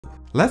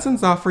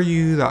Lessons offer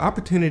you the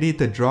opportunity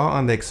to draw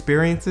on the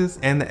experiences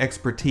and the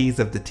expertise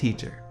of the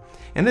teacher.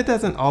 And it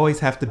doesn't always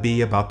have to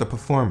be about the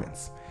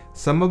performance.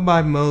 Some of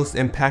my most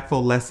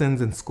impactful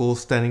lessons in school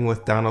studying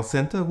with Donald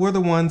Senta were the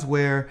ones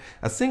where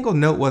a single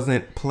note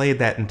wasn't played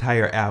that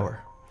entire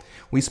hour.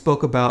 We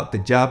spoke about the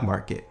job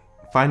market,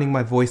 finding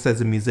my voice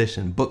as a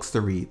musician, books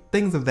to read,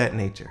 things of that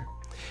nature.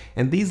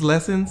 And these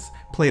lessons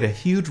played a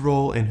huge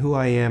role in who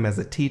I am as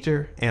a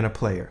teacher and a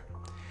player.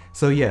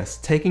 So yes,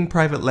 taking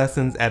private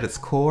lessons at its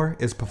core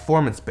is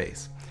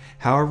performance-based.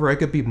 However, it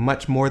could be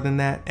much more than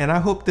that, and I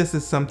hope this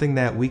is something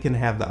that we can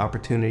have the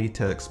opportunity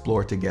to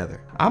explore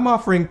together. I'm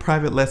offering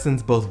private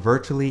lessons both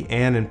virtually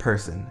and in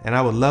person, and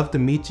I would love to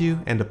meet you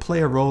and to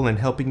play a role in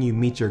helping you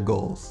meet your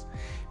goals.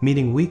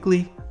 Meeting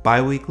weekly,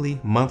 bi-weekly,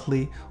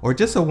 monthly, or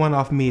just a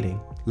one-off meeting.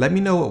 Let me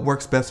know what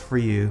works best for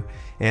you,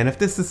 and if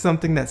this is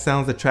something that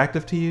sounds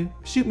attractive to you,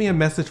 shoot me a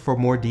message for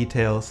more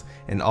details,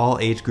 and all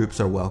age groups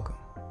are welcome.